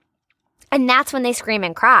move. And that's when they scream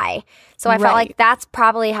and cry. So I felt like that's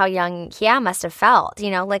probably how Young Hye must have felt,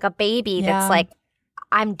 like a baby that's like,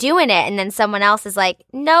 I'm doing it. And then someone else is like,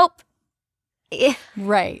 nope.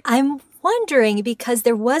 Right. I'm wondering because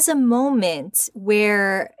there was a moment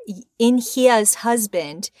where In Hye's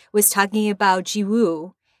husband was talking about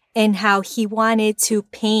Jiwoo and how he wanted to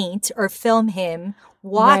paint or film him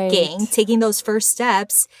walking, taking those first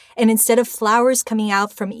steps. And instead of flowers coming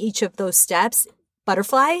out from each of those steps,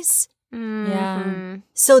 butterflies. Yeah.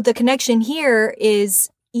 So the connection here is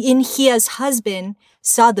In Hye's husband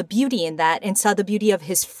saw the beauty in that and saw the beauty of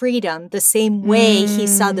his freedom the same way he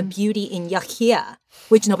saw the beauty in Young Hye,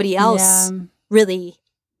 which nobody else really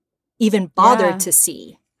even bothered to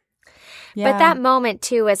see. But that moment,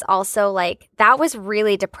 too, is also that was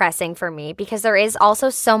really depressing for me because there is also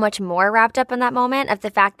so much more wrapped up in that moment of the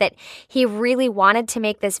fact that he really wanted to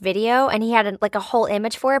make this video and he had a whole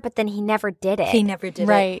image for it, but then he never did it. He never did it.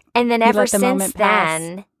 Right. And then ever since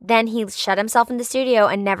then he shut himself in the studio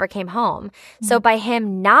and never came home. So by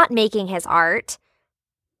him not making his art,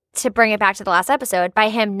 to bring it back to the last episode, by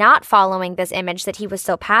him not following this image that he was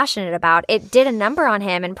so passionate about, it did a number on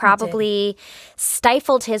him and probably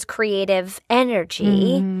stifled his creative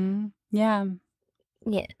energy. Yeah.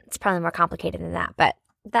 Yeah, it's probably more complicated than that, but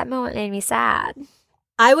that moment made me sad.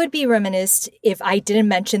 I would be remiss if I didn't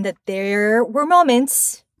mention that there were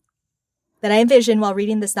moments that I envisioned while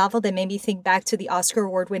reading this novel that made me think back to the Oscar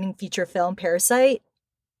award-winning feature film Parasite.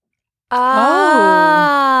 South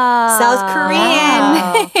Korean.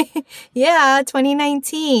 Yeah,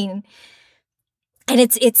 2019. And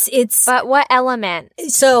it's But what element?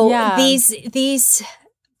 So these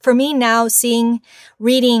for me now,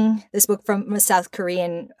 reading this book from a South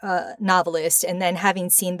Korean novelist and then having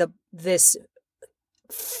seen this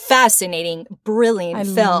fascinating, brilliant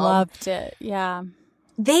film. I loved it. Yeah.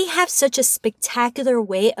 They have such a spectacular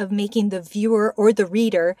way of making the viewer or the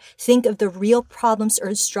reader think of the real problems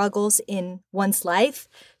or struggles in one's life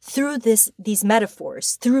through these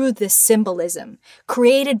metaphors, through this symbolism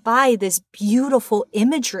created by this beautiful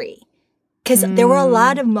imagery. Because there were a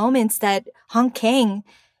lot of moments that Hong Kang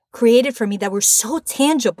created for me that were so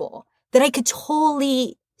tangible that I could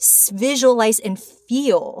totally visualize and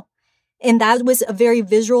feel. And that was a very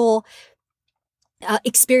visual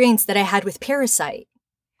experience that I had with Parasite.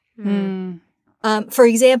 For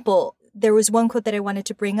example, there was one quote that I wanted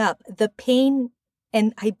to bring up. The pain,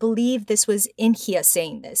 and I believe this was In Hye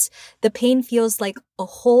saying this, the pain feels like a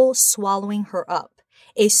whole swallowing her up.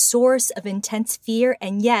 a source of intense fear,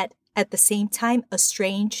 and yet at the same time, a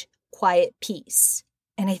strange, quiet peace.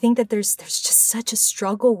 And I think that there's just such a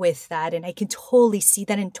struggle with that. And I can totally see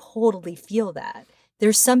that and totally feel that.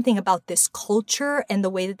 There's something about this culture and the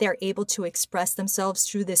way that they're able to express themselves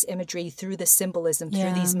through this imagery, through the symbolism,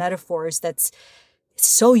 through these metaphors that's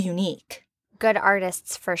so unique. Good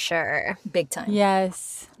artists for sure. Big time.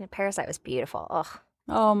 Yes. Yeah, Parasite was beautiful. Ugh.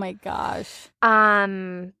 Oh my gosh.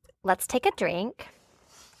 Let's take a drink.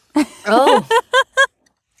 Oh,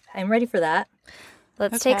 I'm ready for that.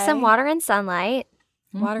 Let's take some water and sunlight.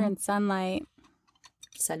 Water and sunlight.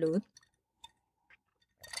 Salud.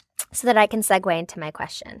 So that I can segue into my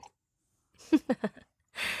question.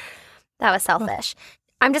 That was selfish.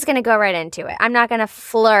 I'm just going to go right into it. I'm not going to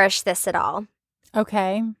flourish this at all.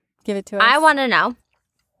 Okay. Give it to us. I want to know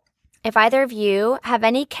if either of you have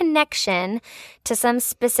any connection to some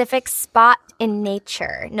specific spot in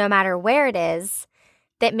nature, no matter where it is,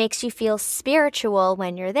 that makes you feel spiritual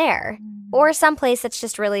when you're there, or some place that's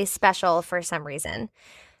just really special for some reason.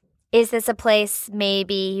 Is this a place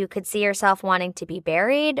maybe you could see yourself wanting to be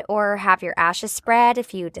buried or have your ashes spread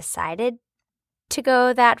if you decided to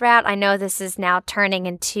go that route? I know this is now turning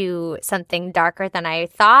into something darker than I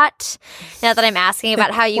thought. Now that I'm asking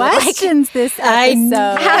about how you would like this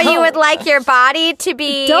episode. how you would like your body to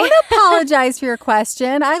be. Don't apologize for your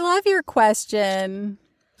question. I love your question.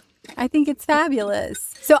 I think it's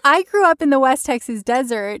fabulous. So I grew up in the West Texas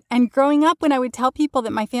desert, and growing up, when I would tell people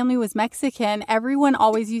that my family was Mexican, everyone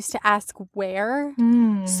always used to ask where.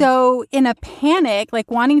 So in a panic,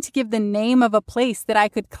 like wanting to give the name of a place that I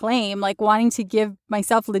could claim, like wanting to give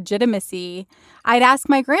myself legitimacy, I'd ask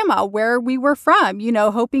my grandma where we were from, you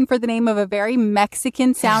know, hoping for the name of a very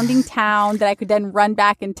Mexican sounding town that I could then run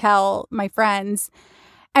back and tell my friends.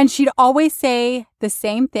 And she'd always say the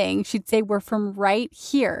same thing. She'd say, we're from right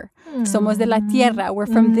here. Somos de la tierra. We're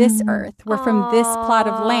from this earth. We're from this plot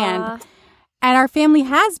of land. And our family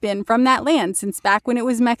has been from that land since back when it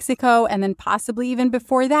was Mexico and then possibly even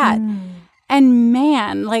before that. And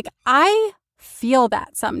man, like I feel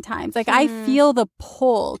that sometimes. Like I feel the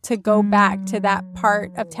pull to go back to that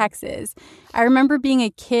part of Texas. I remember being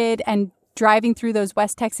a kid and driving through those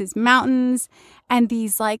West Texas mountains and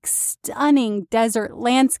these like stunning desert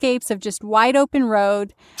landscapes of just wide open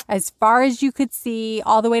road as far as you could see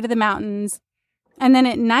all the way to the mountains. And then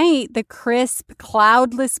at night, the crisp,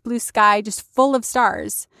 cloudless blue sky just full of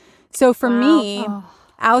stars. So for me,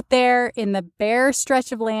 out there in the bare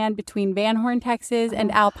stretch of land between Van Horn, Texas and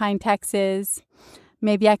Alpine, Texas,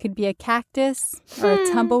 maybe I could be a cactus or a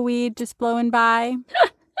tumbleweed just blowing by.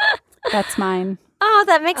 That's mine. Oh,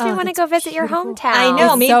 that makes me want to go visit your hometown. I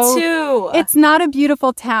know, me too. It's not a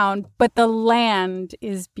beautiful town, but the land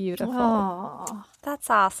is beautiful. Oh, that's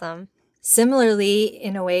awesome. Similarly,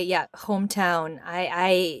 in a way, yeah, hometown.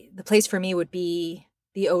 The place for me would be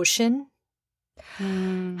the ocean.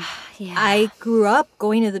 Yeah. I grew up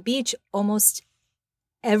going to the beach almost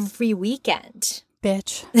every weekend.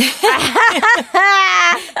 Bitch.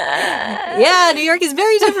 Yeah, New York is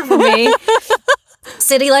very different for me.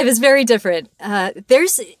 City life is very different.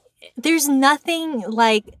 There's nothing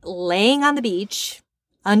like laying on the beach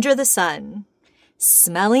under the sun,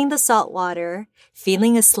 smelling the salt water,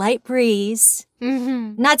 feeling a slight breeze,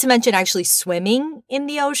 not to mention actually swimming in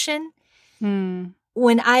the ocean.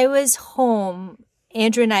 When I was home,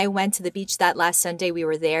 Andrew and I went to the beach that last Sunday we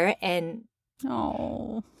were there, and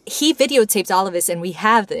he videotaped all of this, and we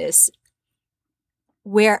have this,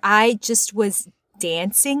 where I just was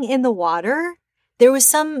dancing in the water. There was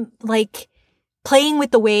some, like, playing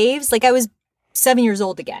with the waves. Like, I was 7 years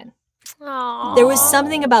old again. Aww. There was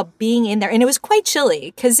something about being in there. And it was quite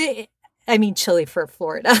chilly. Because chilly for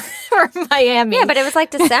Florida or Miami. Yeah, but it was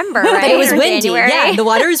like December, right? But it was Or windy. January. Yeah, the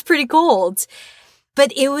water is pretty cold.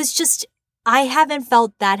 But it was just, I haven't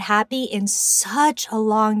felt that happy in such a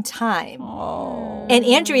long time. And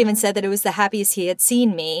Andrew even said that it was the happiest he had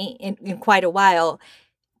seen me in quite a while.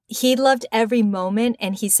 He loved every moment,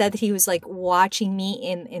 and he said that he was like watching me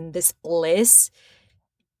in this bliss.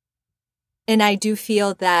 And I do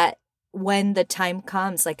feel that when the time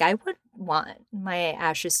comes, like I would want my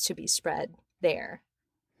ashes to be spread there.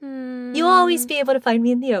 You'll always be able to find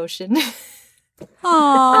me in the ocean.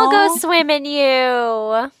 I'll go swim in you.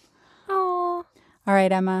 Oh. All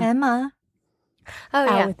right, Emma. Oh, Out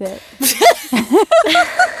yeah. with it.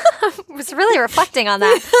 I was really reflecting on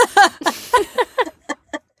that.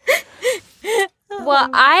 Well,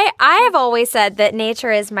 I have always said that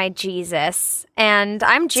nature is my Jesus, and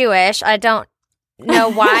I'm Jewish. I don't know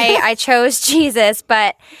why I chose Jesus,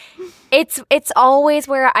 but It's always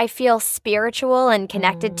where I feel spiritual and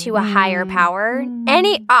connected to a higher power.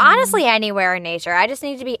 Honestly, anywhere in nature. I just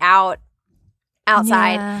need to be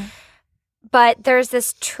outside. Yeah. But there was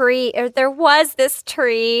this tree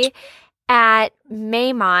at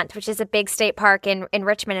Maymont, which is a big state park in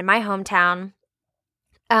Richmond, in my hometown,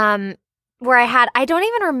 where I don't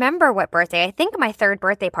even remember what birthday. I think my 3rd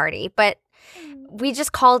birthday party, but we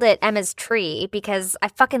just called it Emma's tree because I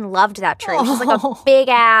fucking loved that tree. It was like a big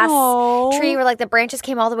ass tree where like the branches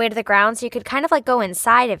came all the way to the ground, so you could kind of like go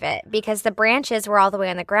inside of it because the branches were all the way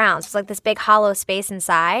on the ground. So it's like this big hollow space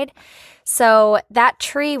inside. So that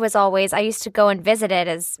tree was always, I used to go and visit it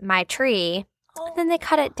as my tree. And then they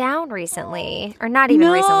cut it down recently, or not even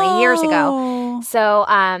recently, years ago. So,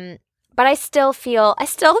 but I still feel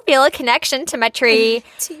a connection to my tree.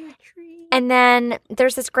 And then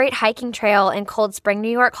there's this great hiking trail in Cold Spring, New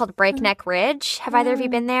York called Breakneck Ridge. Have either of you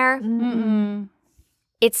been there? Mm-mm.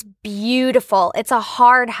 It's beautiful. It's a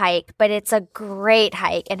hard hike, but it's a great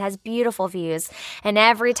hike and has beautiful views. And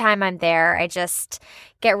every time I'm there, I just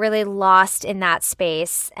get really lost in that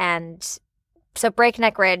space. And so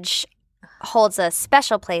Breakneck Ridge holds a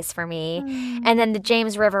special place for me. And then the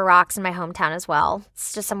James River rocks in my hometown as well.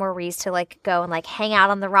 It's just somewhere we used to like go and like hang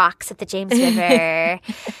out on the rocks at the James River.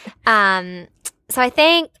 So I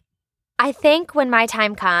think when my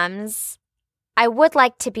time comes, I would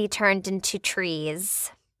like to be turned into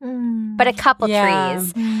trees, but a couple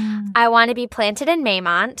trees. I want to be planted in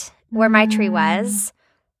Maymont, where my tree was.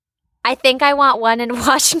 I think I want one in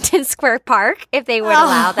Washington Square Park, if they would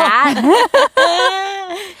allow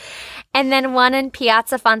that. And then one in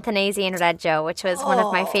Piazza Fontanesi in Reggio, which was one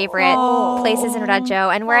of my favorite places in Reggio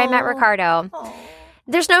and where I met Ricardo.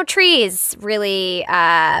 There's no trees, really.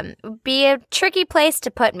 Be a tricky place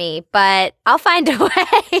to put me, but I'll find a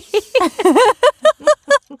way.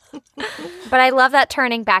 But I love that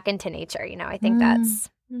turning back into nature. You know, I think that's,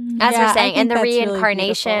 as we're saying, and the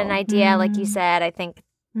reincarnation really idea, like you said, I think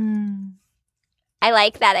I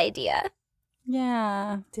like that idea.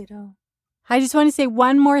 Yeah. Ditto. I just want to say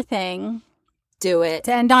one more thing. Do it.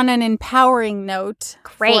 To end on an empowering note.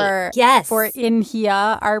 Great. For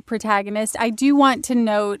Inhia, our protagonist. I do want to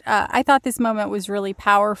note, I thought this moment was really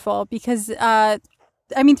powerful because,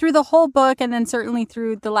 through the whole book and then certainly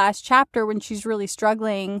through the last chapter when she's really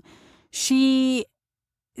struggling, she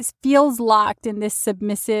feels locked in this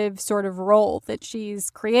submissive sort of role that she's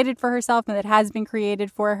created for herself and that has been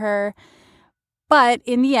created for her. But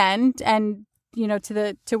in the end, and you know,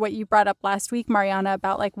 to what you brought up last week, Mariana,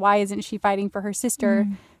 about like, why isn't she fighting for her sister?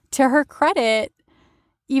 To her credit,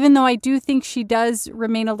 even though I do think she does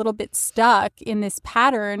remain a little bit stuck in this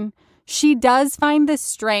pattern, she does find the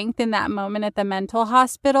strength in that moment at the mental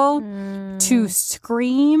hospital to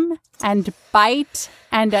scream and bite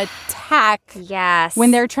and attack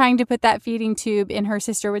when they're trying to put that feeding tube in her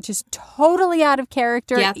sister, which is totally out of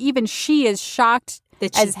character. Yeah. Even she is shocked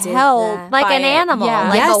as hell. Like an animal,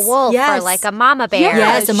 like a wolf or like a mama bear.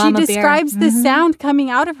 Yes, a mama bear. She describes the sound coming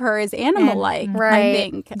out of her as animal-like, I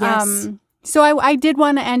think. Yes. So I did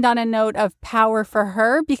want to end on a note of power for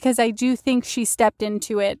her because I do think she stepped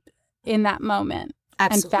into it in that moment.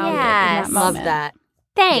 Absolutely. And found it in that moment. Love that.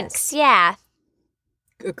 Thanks. Yes.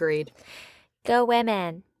 Yeah. Agreed. Go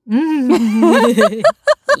women.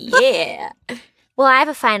 Yeah. Well, I have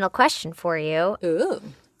a final question for you. Ooh.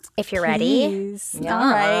 If you're ready. Please. Yeah.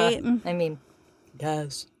 All right. I mean,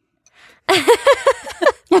 yes.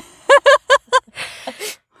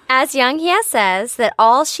 As Young-hye says that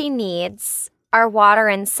all she needs are water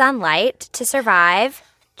and sunlight to survive.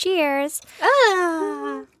 Cheers.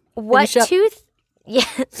 What two...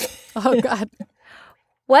 Oh, God.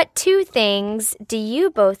 What two things do you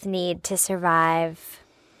both need to survive?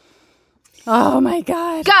 Oh, my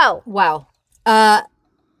God. Go! Wow.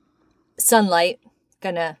 Sunlight.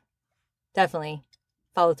 Gonna definitely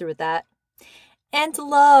follow through with that. And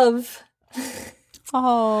love.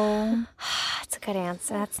 Oh. That's a good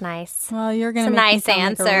answer. That's nice. Well, you're going to make nice me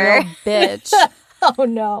sound like a real bitch. Oh,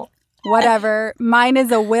 no. Whatever. Mine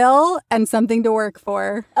is a will and something to work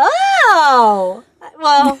for. Oh.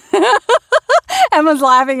 Well. Emma's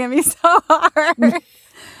laughing at me so hard.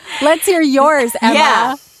 Let's hear yours, Emma.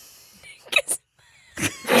 Yeah.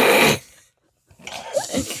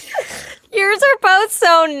 Yours are both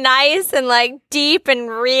so nice and like deep and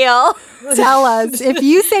real. Tell us. If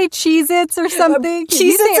you say Cheez-Its or something, Cheez-Its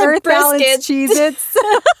you say and Earth Balance brisket. Cheez-Its.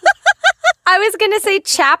 I was going to say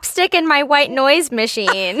chapstick and my white noise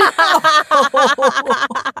machine. But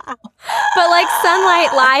like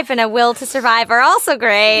sunlight, life, and a will to survive are also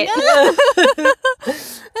great.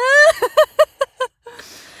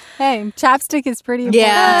 Hey, chapstick is pretty important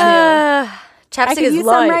too. Chapstick I could is use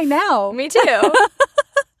life. some right now. Me too.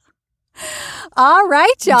 All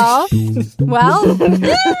right, y'all. Well,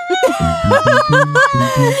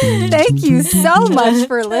 thank you so much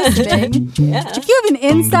for listening. If you have an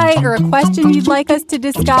insight or a question you'd like us to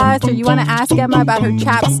discuss, or you want to ask Emma about her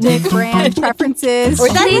chapstick brand preferences, Or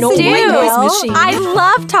that Please noise do. machine. I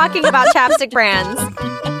love talking about chapstick brands.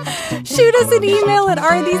 shoot us an email at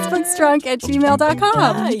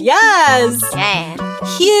arethisebooksdrunk@gmail.com. Yes. Yeah.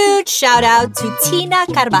 Huge shout out to Tina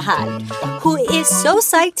Carvajal, who is so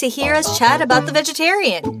psyched to hear us chat about the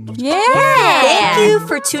vegetarian. Yeah. Thank you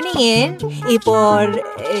for tuning in y por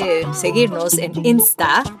seguirnos en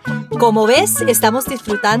Insta. Como ves, estamos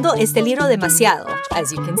disfrutando este libro demasiado.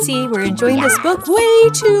 As you can see, we're enjoying this book way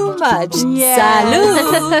too much. Yes.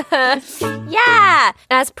 Salud! Yeah.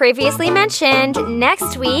 As previously mentioned,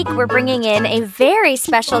 next week we're bringing in a very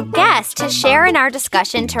special guest to share in our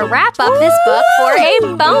discussion to wrap up this book for a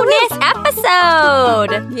bonus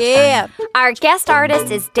episode. Yeah. Our guest artist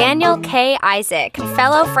is Daniel K. Isaac,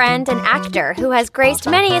 fellow friend and actor who has graced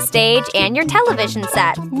many a stage and your television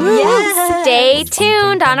set. Yes. Stay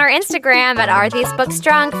tuned on our Instagram at Are These Books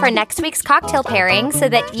Drunk for next week's cocktail pairing so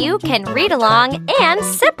that you can read along and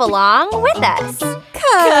sip along with us.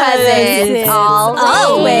 Because it's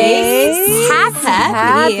always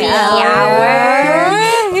happy hour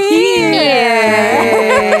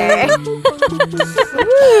here.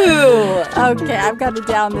 Okay, I've got to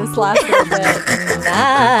down this last little bit.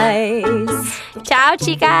 Nice. Ciao,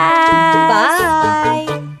 chicas. Bye.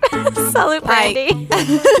 Salute, Brandy.